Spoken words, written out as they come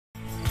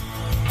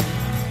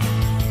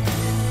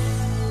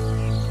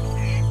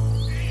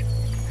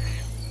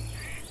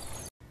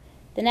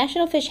The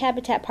National Fish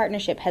Habitat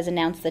Partnership has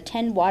announced the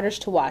 10 Waters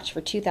to Watch for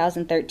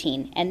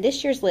 2013, and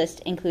this year's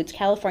list includes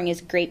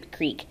California's Grape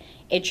Creek,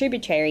 a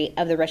tributary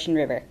of the Russian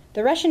River.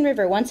 The Russian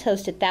River once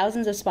hosted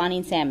thousands of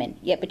spawning salmon,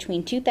 yet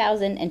between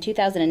 2000 and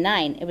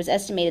 2009, it was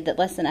estimated that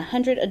less than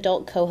 100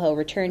 adult coho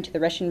returned to the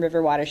Russian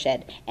River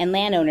watershed, and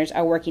landowners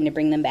are working to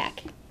bring them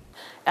back.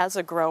 As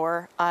a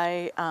grower,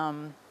 I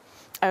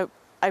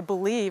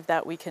believe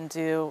that we can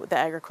do the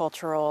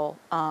agricultural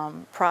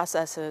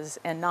processes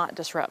and not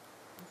disrupt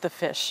the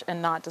fish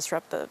and not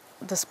disrupt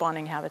the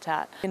spawning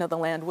habitat. You know, the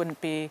land wouldn't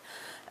be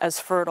as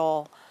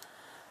fertile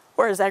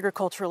or as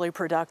agriculturally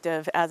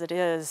productive as it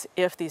is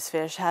if these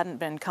fish hadn't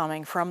been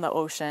coming from the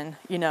ocean,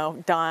 you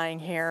know, dying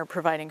here,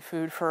 providing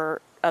food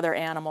for other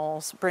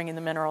animals, bringing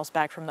the minerals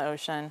back from the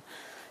ocean.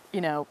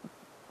 You know,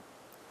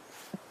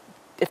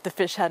 if the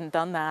fish hadn't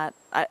done that,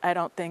 I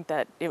don't think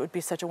that it would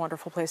be such a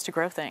wonderful place to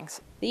grow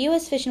things. The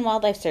U.S. Fish and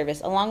Wildlife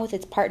Service, along with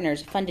its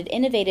partners, funded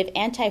innovative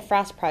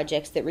anti-frost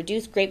projects that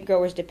reduce grape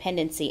growers'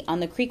 dependency on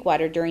the creek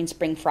water during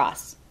spring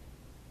frosts.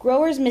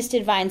 Growers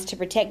misted vines to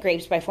protect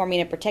grapes by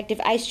forming a protective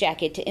ice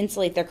jacket to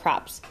insulate their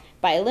crops.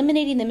 By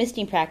eliminating the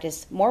misting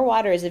practice, more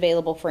water is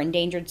available for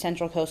endangered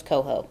Central Coast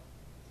Coho.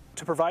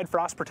 To provide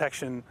frost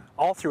protection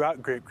all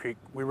throughout Grape Creek,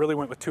 we really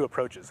went with two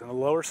approaches. In the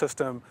lower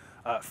system,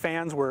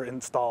 fans were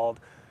installed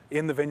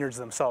in the vineyards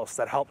themselves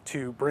that help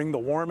to bring the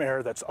warm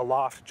air that's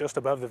aloft just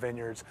above the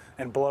vineyards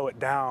and blow it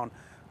down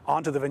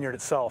onto the vineyard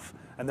itself,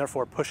 and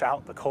therefore push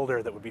out the cold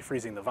air that would be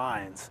freezing the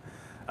vines.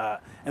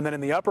 And then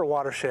in the upper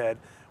watershed,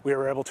 we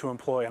were able to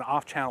employ an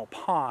off-channel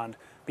pond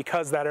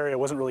because that area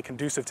wasn't really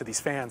conducive to these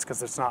fans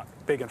because it's not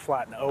big and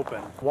flat and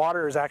open.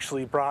 Water is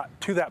actually brought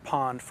to that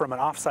pond from an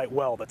off-site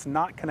well that's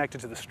not connected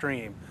to the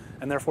stream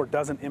and therefore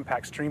doesn't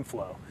impact stream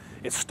flow.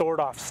 It's stored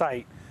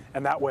off-site,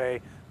 and that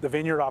way the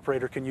vineyard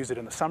operator can use it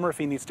in the summer if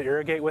he needs to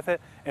irrigate with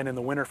it, and in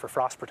the winter for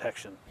frost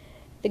protection.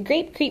 The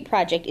Grape Creek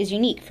project is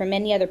unique from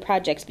many other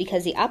projects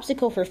because the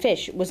obstacle for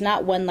fish was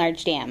not one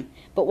large dam,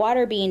 but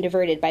water being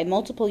diverted by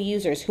multiple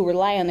users who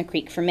rely on the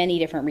creek for many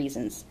different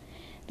reasons.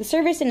 The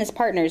service and its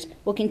partners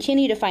will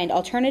continue to find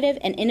alternative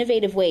and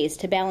innovative ways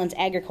to balance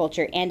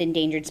agriculture and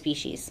endangered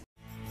species.